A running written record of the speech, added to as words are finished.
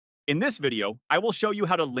In this video, I will show you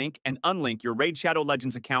how to link and unlink your Raid Shadow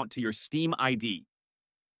Legends account to your Steam ID.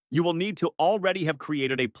 You will need to already have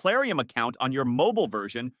created a Plarium account on your mobile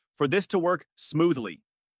version for this to work smoothly.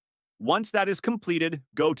 Once that is completed,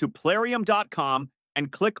 go to plarium.com and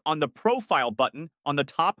click on the Profile button on the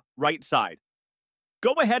top right side.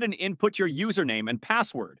 Go ahead and input your username and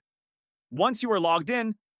password. Once you are logged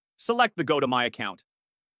in, select the Go to My Account.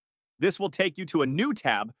 This will take you to a new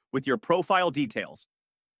tab with your profile details.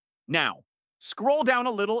 Now, scroll down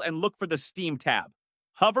a little and look for the Steam tab.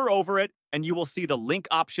 Hover over it and you will see the link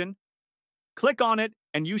option. Click on it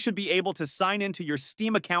and you should be able to sign into your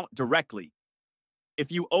Steam account directly. If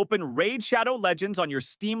you open Raid Shadow Legends on your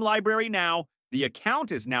Steam library now, the account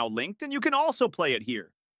is now linked and you can also play it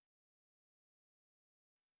here.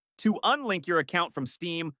 To unlink your account from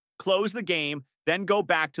Steam, close the game, then go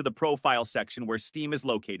back to the profile section where Steam is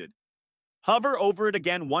located. Hover over it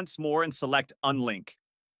again once more and select Unlink.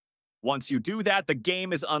 Once you do that, the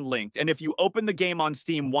game is unlinked, and if you open the game on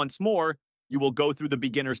Steam once more, you will go through the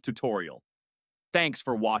beginner's tutorial. Thanks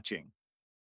for watching.